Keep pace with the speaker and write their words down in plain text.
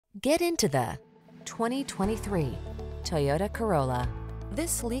Get into the 2023 Toyota Corolla. This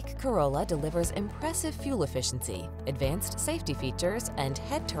sleek Corolla delivers impressive fuel efficiency, advanced safety features, and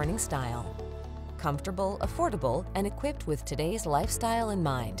head-turning style. Comfortable, affordable, and equipped with today's lifestyle in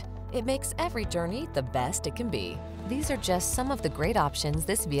mind, it makes every journey the best it can be. These are just some of the great options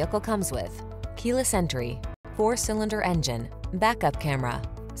this vehicle comes with: keyless entry, 4-cylinder engine, backup camera,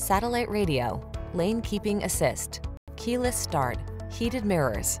 satellite radio, lane keeping assist, keyless start, heated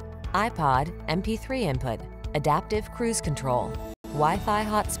mirrors, iPod, MP3 input, adaptive cruise control, Wi-Fi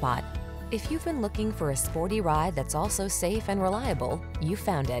hotspot. If you've been looking for a sporty ride that's also safe and reliable, you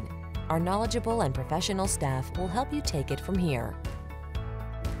found it. Our knowledgeable and professional staff will help you take it from here.